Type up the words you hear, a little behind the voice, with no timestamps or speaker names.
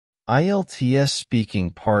IELTS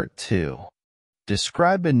Speaking Part 2.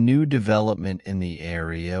 Describe a new development in the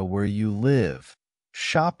area where you live.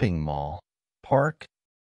 Shopping mall, park.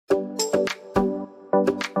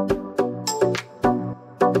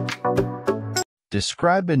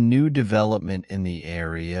 Describe a new development in the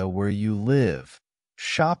area where you live.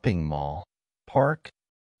 Shopping mall, park.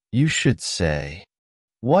 You should say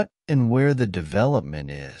what and where the development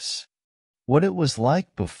is, what it was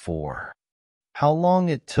like before, how long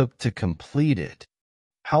it took to complete it,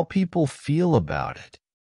 how people feel about it,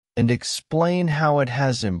 and explain how it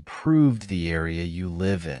has improved the area you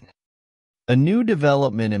live in. A new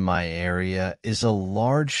development in my area is a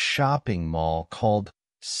large shopping mall called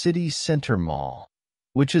City Center Mall,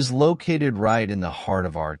 which is located right in the heart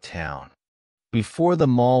of our town. Before the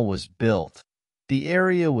mall was built, the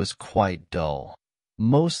area was quite dull,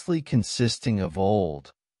 mostly consisting of old,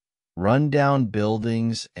 run-down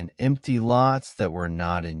buildings and empty lots that were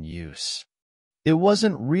not in use. It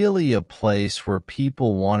wasn't really a place where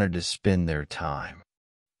people wanted to spend their time.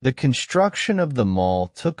 The construction of the mall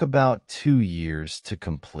took about 2 years to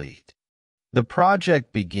complete. The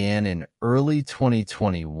project began in early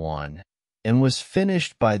 2021 and was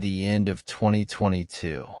finished by the end of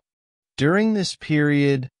 2022. During this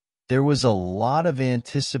period, there was a lot of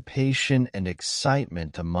anticipation and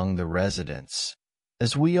excitement among the residents,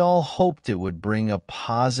 as we all hoped it would bring a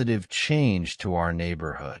positive change to our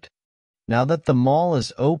neighborhood. Now that the mall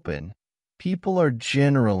is open, people are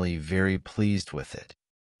generally very pleased with it.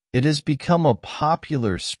 It has become a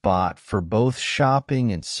popular spot for both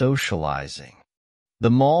shopping and socializing. The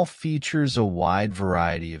mall features a wide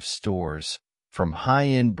variety of stores, from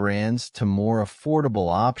high-end brands to more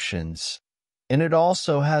affordable options, and it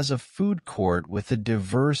also has a food court with a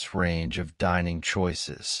diverse range of dining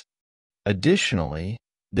choices. Additionally,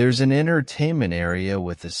 there's an entertainment area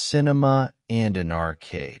with a cinema and an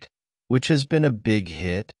arcade, which has been a big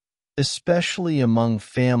hit, especially among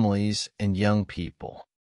families and young people.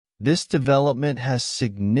 This development has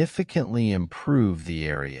significantly improved the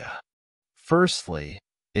area. Firstly,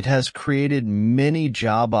 it has created many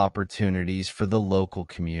job opportunities for the local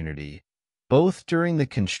community, both during the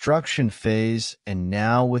construction phase and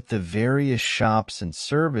now with the various shops and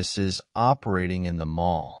services operating in the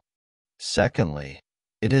mall. Secondly,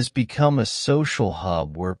 it has become a social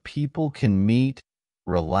hub where people can meet,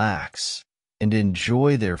 relax, and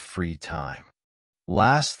enjoy their free time.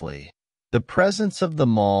 Lastly, the presence of the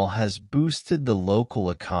mall has boosted the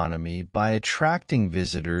local economy by attracting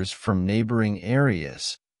visitors from neighboring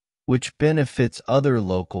areas, which benefits other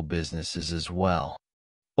local businesses as well.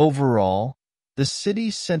 Overall, the City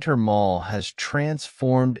Center Mall has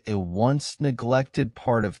transformed a once neglected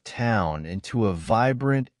part of town into a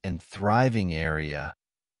vibrant and thriving area,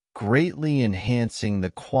 greatly enhancing the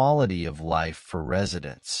quality of life for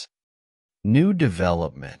residents. New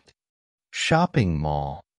development. Shopping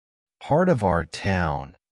mall. Heart of our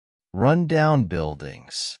town. Run-down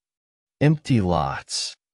buildings. Empty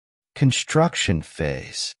lots. Construction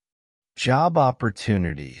phase. Job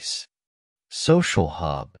opportunities. Social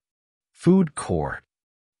hub. Food court.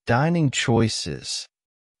 Dining choices.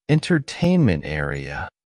 Entertainment area.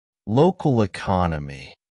 Local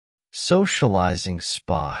economy. Socializing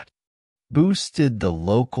spot. Boosted the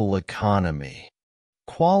local economy.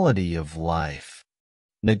 Quality of life.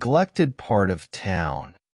 Neglected part of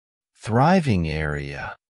town. Thriving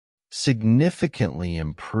area. Significantly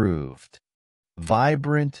improved.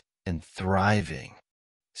 Vibrant and thriving.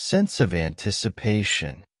 Sense of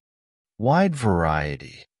anticipation. Wide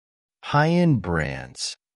variety. High-end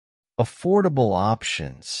brands. Affordable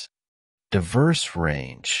options. Diverse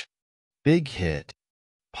range. Big hit.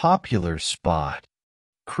 Popular spot.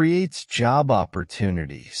 Creates job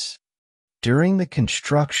opportunities. During the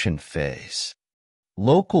construction phase.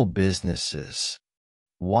 Local businesses.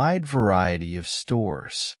 Wide variety of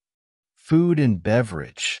stores. Food and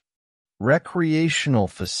beverage. Recreational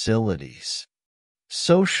facilities.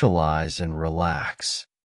 Socialize and relax.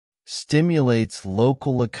 Stimulates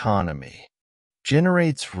local economy.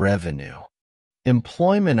 Generates revenue.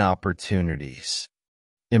 Employment opportunities.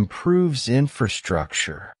 Improves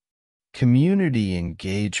infrastructure. Community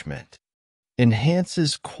engagement.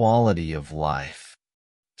 Enhances quality of life.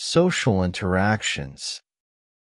 Social interactions.